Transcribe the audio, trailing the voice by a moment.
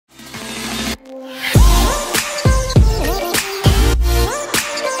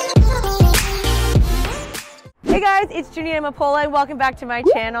it's Jeanine Amapola and welcome back to my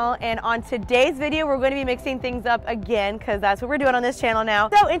channel. And on today's video, we're going to be mixing things up again because that's what we're doing on this channel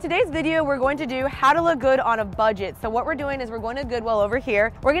now. So in today's video, we're going to do how to look good on a budget. So what we're doing is we're going to Goodwill over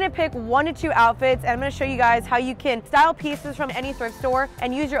here. We're going to pick 1 to 2 outfits and I'm going to show you guys how you can style pieces from any thrift store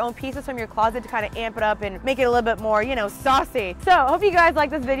and use your own pieces from your closet to kind of amp it up and make it a little bit more, you know, saucy. So I hope you guys like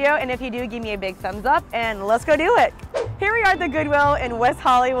this video, and if you do, give me a big thumbs up and let's go do it. Here we are at the Goodwill in West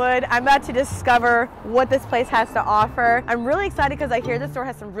Hollywood. I'm about to discover what this place has to offer. I'm really excited because I hear this store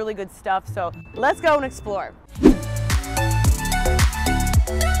has some really good stuff, so let's go and explore.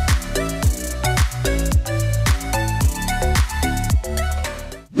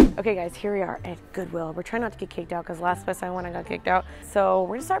 Okay guys, here we are at Goodwill. We're trying not to get kicked out because last place I went I got kicked out. So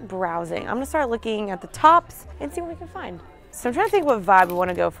we're gonna start browsing. I'm gonna start looking at the tops and see what we can find. So I'm trying to think what vibe I want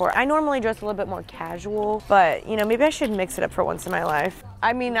to go for. I normally dress a little bit more casual, but you know, maybe I should mix it up for once in my life.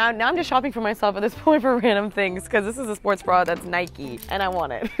 I mean, now I'm just shopping for myself at this point for random things because this is a sports bra that's Nike and I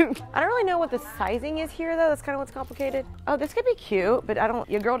want it. I don't really know what the sizing is here though. That's kind of what's complicated. Oh, this could be cute, but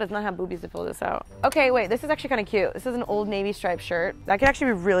your girl does not have boobies to fill this out. Okay, wait, this is actually kind of cute. This is an Old Navy striped shirt. That could actually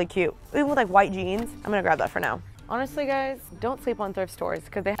be really cute. Even with like white jeans. I'm gonna grab that for now. Honestly guys, don't sleep on thrift stores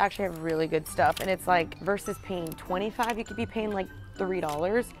because they actually have really good stuff, and it's like versus paying $25, you could be paying like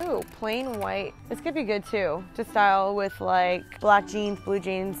 $3. Ooh, plain white. This could be good too to style with like black jeans, blue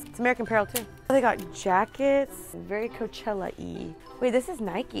jeans. It's American Apparel too. Oh, they got jackets, very Coachella-y. Wait, this is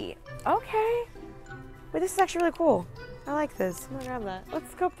Nike. Okay. Wait, this is actually really cool. I like this. I'm gonna grab that.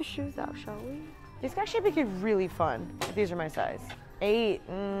 Let's scope the shoes out, shall we? These could actually be really fun if these are my size. 8,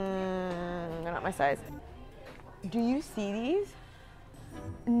 they're not my size. Do you see these?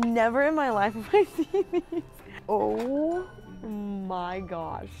 Never in my life have I seen these. Oh my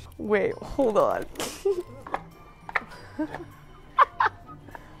gosh. Wait, hold on.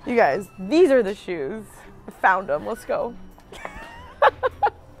 You guys, these are the shoes. I found them, let's go.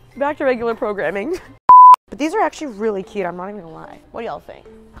 Back to regular programming. But these are actually really cute, I'm not even gonna lie. What do y'all think?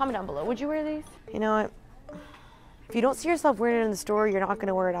 Comment down below, would you wear these? You know what? If you don't see yourself wearing it in the store, you're not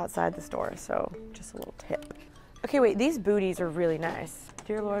gonna wear it outside the store, so just a little tip. Okay, wait, these booties are really nice.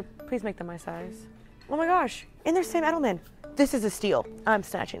 Dear Lord, please make them my size. Oh my gosh, and they're Sam Edelman. This is a steal. I'm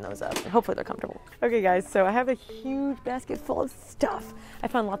snatching those up, and hopefully they're comfortable. Okay guys, so I have a huge basket full of stuff. I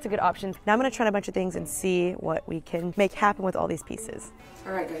found lots of good options. Now I'm gonna try a bunch of things and see what we can make happen with all these pieces.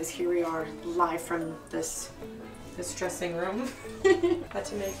 All right guys, here we are live from this dressing room. Had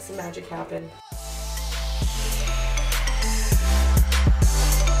to make some magic happen.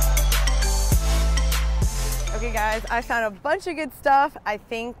 Okay guys, I found a bunch of good stuff. I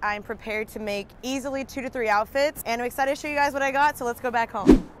think I'm prepared to make easily 2 to 3 outfits, and I'm excited to show you guys what I got, so let's go back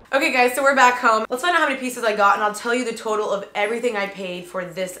home. Okay guys, so we're back home. Let's find out how many pieces I got and I'll tell you the total of everything I paid for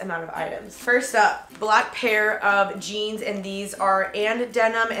this amount of items. First up, black pair of jeans, and these are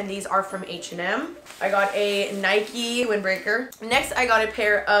denim, and these are from H&M. I got a Nike windbreaker. Next, I got a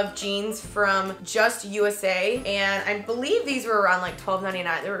pair of jeans from Just USA, and I believe these were around like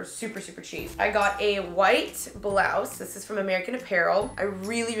 $12.99. They were super, super cheap. I got a white blouse. This is from American Apparel. I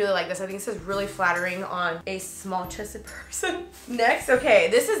really, really like this. I think this is really flattering on a small-chested person. Next, okay,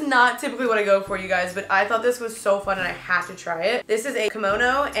 this is not typically what I go for, you guys, but I thought this was so fun and I had to try it. This is a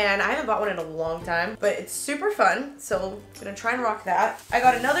kimono, and I haven't bought one in a long time, but it's super fun, so I'm gonna try and rock that. I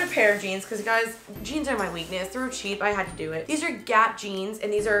got another pair of jeans because, guys, jeans are my weakness. They were cheap. I had to do it. These are Gap jeans,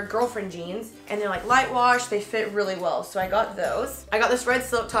 and these are girlfriend jeans, and they're like light wash. They fit really well, so I got those. I got this red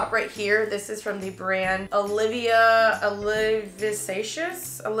silk top right here. This is from the brand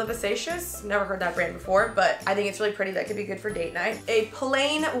Olivisacious. Never heard that brand before, but I think it's really pretty. That could be good for date night. A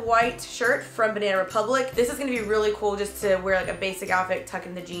plain white shirt from Banana Republic. This is gonna be really cool just to wear like a basic outfit, tuck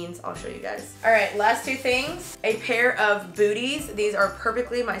in the jeans. I'll show you guys. All right, last 2 things. A pair of booties. These are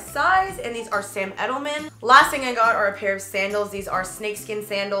perfectly my size, and these are Sam Edelman. Last thing I got are a pair of sandals. These are snakeskin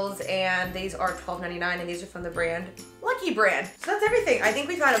sandals, and these are $12.99, and these are from the brand Lucky Brand. So that's everything. I think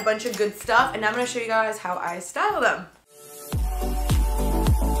we've got a bunch of good stuff, and now I'm gonna show you guys how I style them.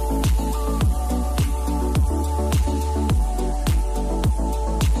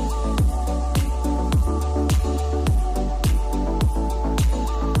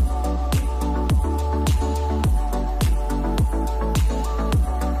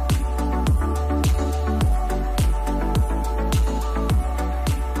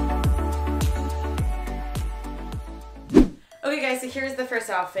 Okay guys, so here's the first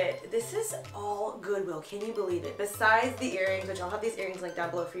outfit. This is all Goodwill, can you believe it? Besides the earrings, which I'll have these earrings linked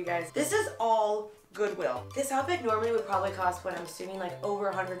down below for you guys, this is all Goodwill. This outfit normally would probably cost, what I'm assuming, like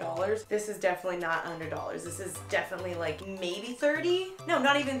over $100. This is definitely not $100. This is definitely like maybe 30. No,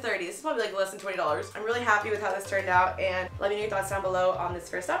 not even 30. This is probably like less than $20. I'm really happy with how this turned out, and let me know your thoughts down below on this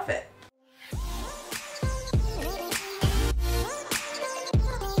first outfit.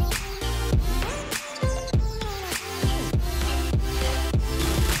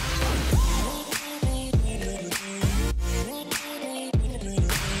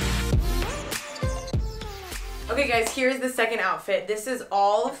 Okay guys, here's the second outfit. This is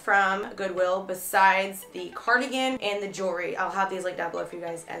all from Goodwill besides the cardigan and the jewelry. I'll have these linked down below for you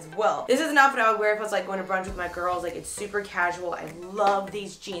guys as well. This is an outfit I would wear if I was like going to brunch with my girls. Like, it's super casual. I love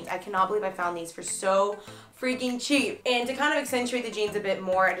these jeans. I cannot believe I found these for so freaking cheap. And to kind of accentuate the jeans a bit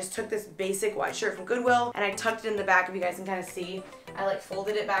more, I just took this basic white shirt from Goodwill and I tucked it in the back, if you guys can kind of see. I like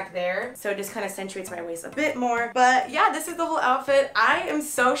folded it back there, so it just kind of accentuates my waist a bit more. But yeah, this is the whole outfit. I am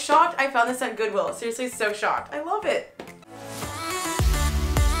so shocked I found this at Goodwill. Seriously, so shocked. I love it.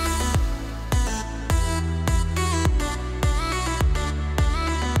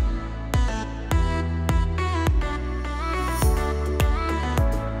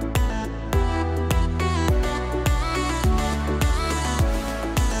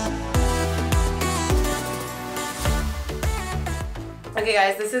 Okay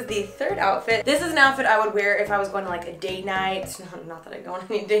guys, this is the third outfit. This is an outfit I would wear if I was going to like a date night. Not that I go on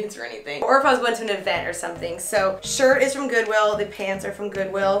any dates or anything. Or if I was going to an event or something. So shirt is from Goodwill. The pants are from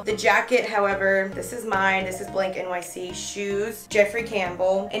Goodwill. The jacket, however, this is mine. This is Blank NYC. Shoes, Jeffrey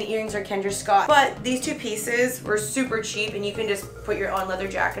Campbell. And earrings are Kendra Scott. But these two pieces were super cheap and you can just put your own leather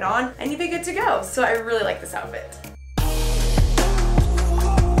jacket on and you'd be good to go. So I really like this outfit.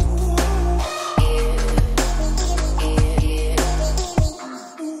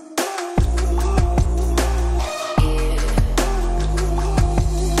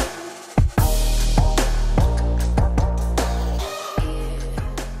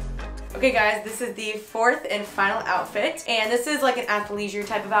 Okay guys, this is the fourth and final outfit, and this is like an athleisure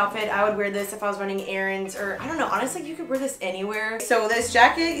type of outfit. I would wear this if I was running errands, or I don't know, honestly you could wear this anywhere. So this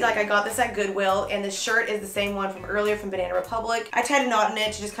jacket, like I got this at Goodwill, and this shirt is the same one from earlier from Banana Republic. I tied a knot in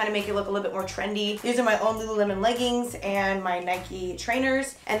it to just kind of make it look a little bit more trendy. These are my own Lululemon leggings and my Nike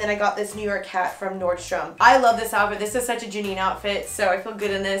trainers, and then I got this New York hat from Nordstrom. I love this outfit. This is such a Jeanine outfit, so I feel good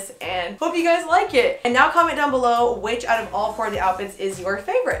in this and hope you guys like it. And now comment down below which out of all four of the outfits is your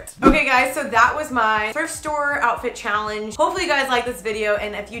favorite. Okay guys, so that was my thrift store outfit challenge. Hopefully you guys liked this video,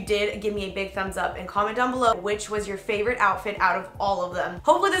 and if you did, give me a big thumbs up and comment down below which was your favorite outfit out of all of them.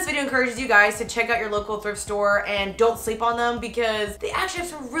 Hopefully this video encourages you guys to check out your local thrift store and don't sleep on them, because they actually have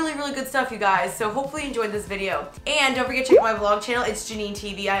some really good stuff, you guys. So hopefully you enjoyed this video. And don't forget to check out my vlog channel. It's Jeanine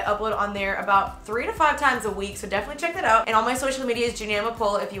TV. I upload on there about 3 to 5 times a week, so definitely check that out. And all my social media is Jeanine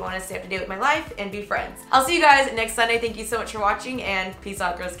Amapola if you want to stay up to date with my life and be friends. I'll see you guys next Sunday. Thank you so much for watching, and peace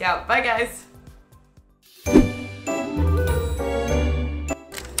out, Girl Scout. Bye guys.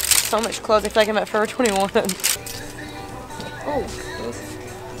 So much clothes. I feel like I'm at Forever 21. Oh,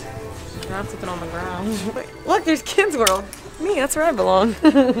 dropped something on the ground. Look, there's Kids World. Me, that's where I belong.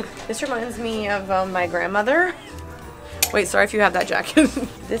 This reminds me of my grandmother. Wait, sorry if you have that jacket.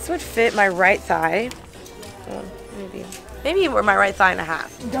 This would fit my right thigh. Maybe my right thigh and a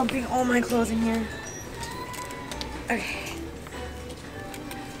half. Dumping all my clothes in here. Okay.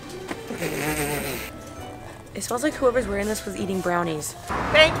 It smells like whoever's wearing this was eating brownies.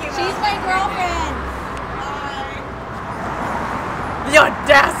 Thank you. She's my girlfriend. The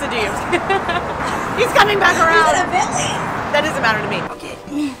audacity. He's coming back around. He's in a Bentley. That doesn't matter to me. Okay.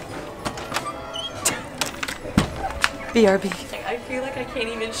 BRB. I feel like I can't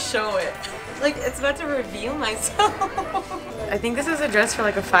even show it. Like, it's about to reveal myself. I think this is a dress for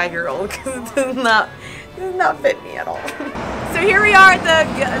like a 5-year-old, because it does not fit me at all. So here we are at the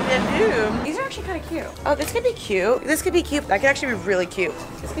Goodwill. These are actually kind of cute. Oh, this could be cute. This could be cute. That could actually be really cute.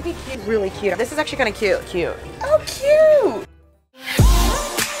 This could be cute. Really cute. This is actually kind of cute. Oh, cute.